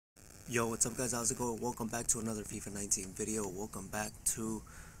Yo, what's up guys, how's it going? Welcome back to another FIFA 19 video. Welcome back to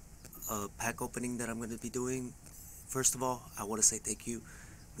a pack opening that I'm going to be doing. First of all, I want to say thank you.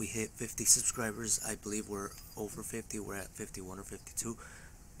 We hit 50 subscribers. I believe we're over 50. We're at 51 or 52.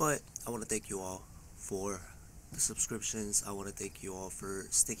 But I want to thank you all for the subscriptions. I want to thank you all for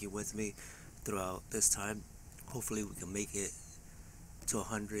sticking with me throughout this time. Hopefully we can make it to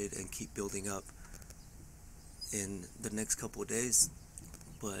 100 and keep building up in the next couple of days.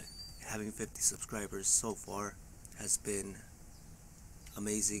 But having 50 subscribers so far has been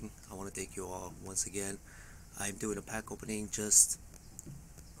amazing. I want to thank you all once again. I'm doing a pack opening just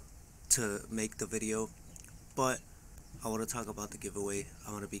to make the video, but I want to talk about the giveaway.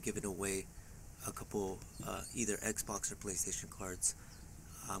 I want to be giving away a couple either Xbox or PlayStation cards.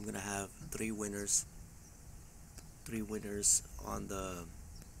 I'm gonna have three winners on the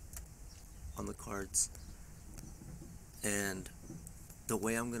cards, and the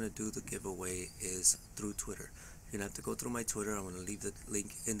way I'm gonna do the giveaway is through Twitter. You're gonna have to go through my Twitter. I'm gonna leave the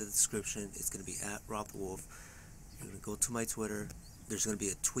link in the description. It's gonna be at RobTheWolf. You're gonna go to my Twitter. There's gonna be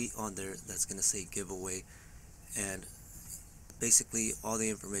a tweet on there that's gonna say giveaway, and basically all the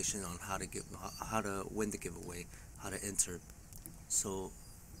information on how to win the giveaway, how to enter. So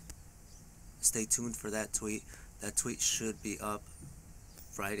stay tuned for that tweet. That tweet should be up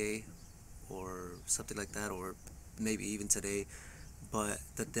Friday or something like that, or maybe even today. But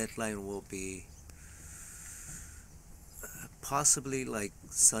the deadline will be possibly like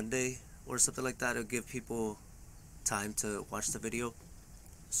Sunday or something like that. It'll give people time to watch the video.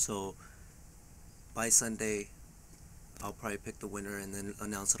 So by Sunday, I'll probably pick the winner and then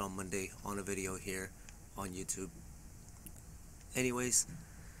announce it on Monday on a video here on YouTube. Anyways,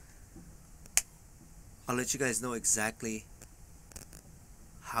 I'll let you guys know exactly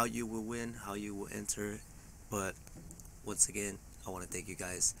how you will win, how you will enter. But once again, I want to thank you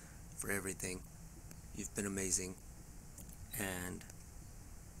guys for everything. You've been amazing, and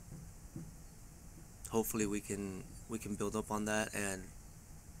hopefully we can build up on that and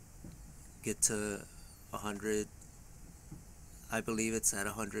get to 100. I believe it's at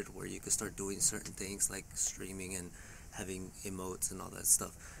 100 where you can start doing certain things like streaming and having emotes and all that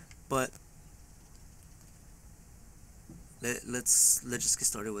stuff. But let's just get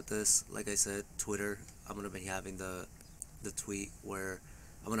started with this. Like I said, Twitter, I'm gonna be having the tweet where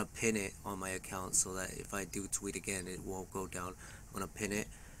I'm gonna pin it on my account so that if I do tweet again, it won't go down. I'm gonna pin it.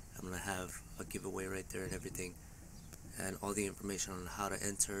 I'm gonna have a giveaway right there and everything, and all the information on how to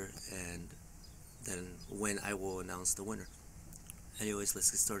enter, and then when I will announce the winner. Anyways,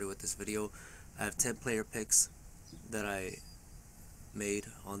 let's get started with this video. I have 10 player picks that I made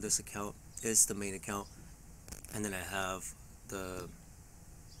on this account. It's the main account, and then I have the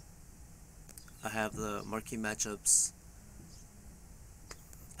marquee matchups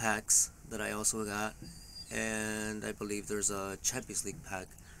packs that I also got, and I believe there's a Champions League pack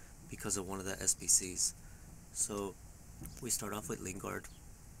because of one of the SBCs. So we start off with Lingard.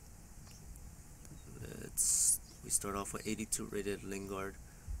 We start off with 82 rated Lingard,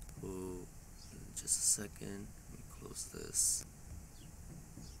 who, just a second, let me close this.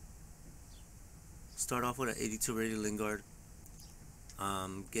 Start off with an 82 rated Lingard.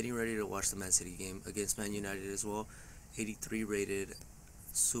 Getting ready to watch the Man City game against Man United as well. 83 rated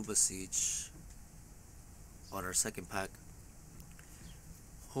Subasic on our second pack.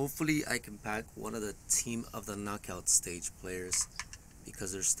 Hopefully I can pack one of the team of the knockout stage players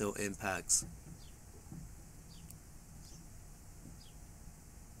because they're still in packs.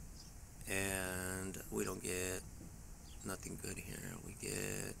 And we don't get nothing good here. We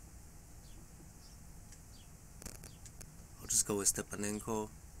get, I'll just go with Stepanenko.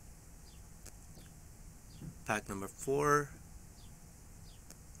 Pack number 4.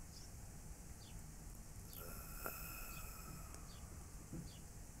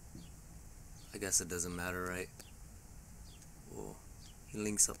 I guess it doesn't matter, right? Well, he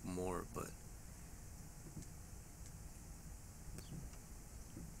links up more, but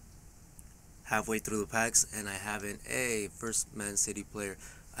halfway through the packs, and I haven't, first Man City player,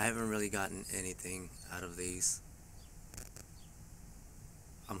 I haven't really gotten anything out of these.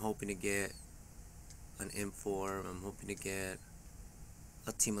 I'm hoping to get an inform. I'm hoping to get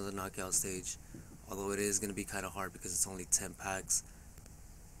a team of the knockout stage, although it is going to be kind of hard because it's only 10 packs.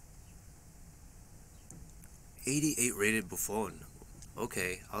 88 rated Buffon.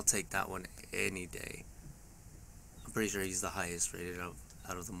 Okay, I'll take that one any day. I'm pretty sure he's the highest rated out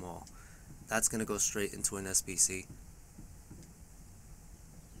of them all. That's going to go straight into an SBC.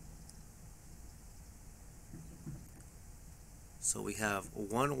 So we have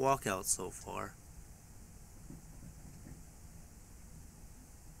one walkout so far.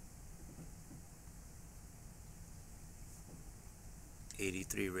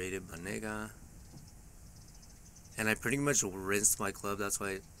 83 rated Banega. And I pretty much rinsed my club, that's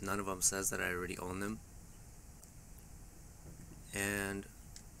why none of them says that I already own them. And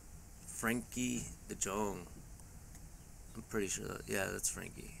Frankie de Jong. I'm pretty sure that, yeah, that's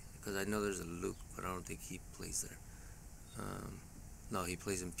Frankie. Because I know there's a Luke, but I don't think he plays there. No, he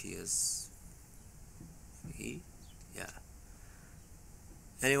plays in PSV? Yeah.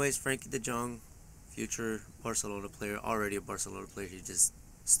 Anyways, Frankie de Jong, future Barcelona player, already a Barcelona player, he just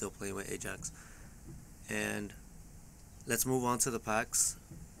still playing with Ajax. And let's move on to the packs.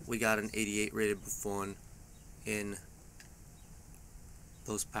 We got an 88 rated Buffon in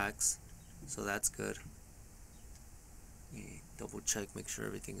those packs, so that's good. We double check, make sure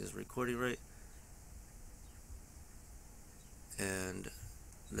everything is recording right. And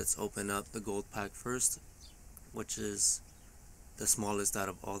let's open up the gold pack first, which is the smallest out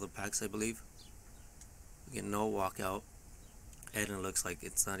of all the packs, I believe. We get no walkout, and it looks like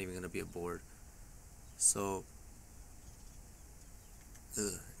it's not even going to be a board. So,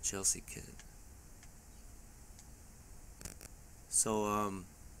 Chelsea kid. So,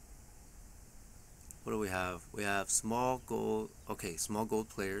 what do we have? We have small gold, okay, small gold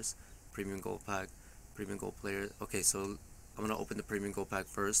players, premium gold pack, premium gold player. Okay, so I'm going to open the premium gold pack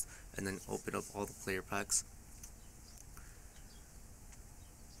first, and then open up all the player packs.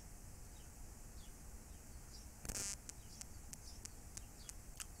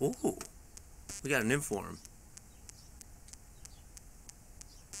 Ooh, we got an inform.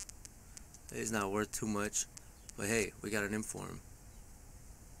 It's not worth too much, but hey, we got an inform.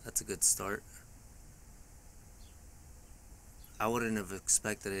 That's a good start. I wouldn't have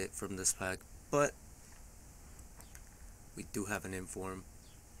expected it from this pack, but we do have an inform,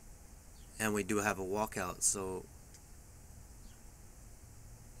 and we do have a walkout, so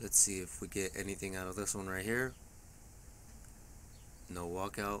let's see if we get anything out of this one right here. No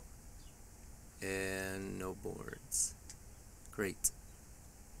walkout, and no boards. Great.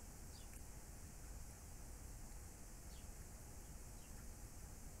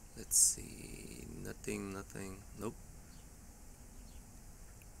 Let's see, nothing, nope.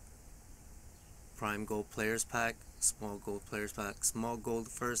 Prime gold players pack, small gold players pack, small gold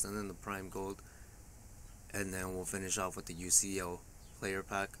first, and then the prime gold, and then we'll finish off with the UCL player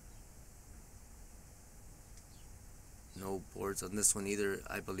pack. No boards on this one either.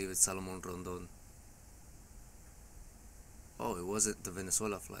 I believe it's Salomon Rondon. Oh, it wasn't the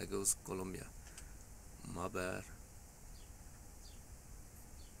Venezuela flag, it was Colombia. My bad.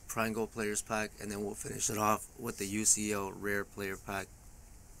 Prime gold players pack, and then we'll finish it off with the UCL rare player pack.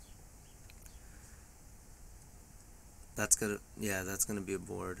 That's gonna be a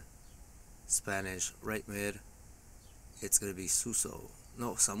board. Spanish right mid. It's gonna be Suso.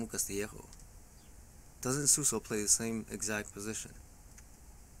 No, Samu Castillejo. Doesn't Suso play the same exact position?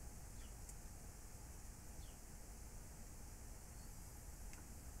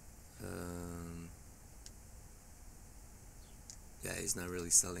 Yeah, he's not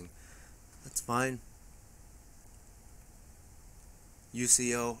really selling. That's fine.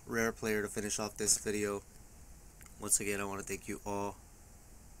 UCL rare player to finish off this video. Once again, I want to thank you all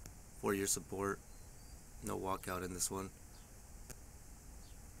for your support. No walkout in this one.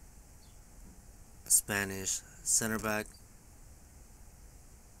 Spanish center back.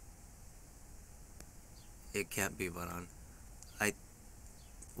 It can't be Varane. I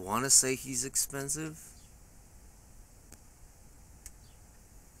want to say he's expensive.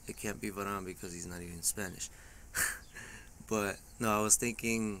 It can't be Varane because he's not even Spanish. But no, I was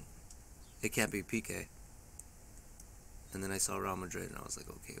thinking it can't be Piqué. And then I saw Real Madrid and I was like,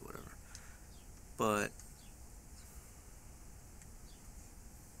 okay, whatever. But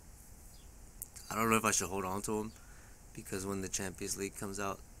I don't know if I should hold on to him, because when the Champions League comes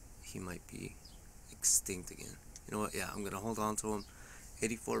out, he might be extinct again. You know what? Yeah, I'm going to hold on to him.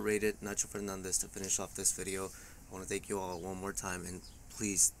 84 rated, Nacho Fernandez to finish off this video. I want to thank you all one more time, and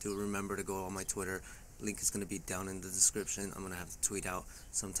please do remember to go on my Twitter. Link is going to be down in the description. I'm going to have to tweet out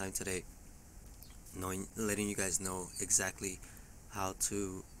sometime today, letting you guys know exactly how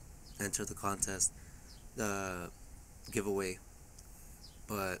to enter the contest, the giveaway.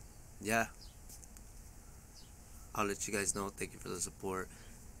 But yeah, I'll let you guys know. Thank you for the support.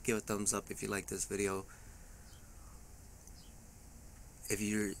 Give a thumbs up if you like this video. If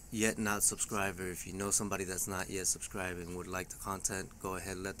you're yet not subscribed, or if you know somebody that's not yet subscribed and would like the content, go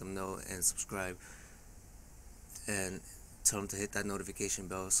ahead, let them know and subscribe, and tell them to hit that notification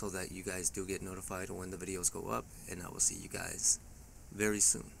bell so that you guys do get notified when the videos go up. And I will see you guys very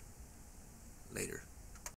soon. Later.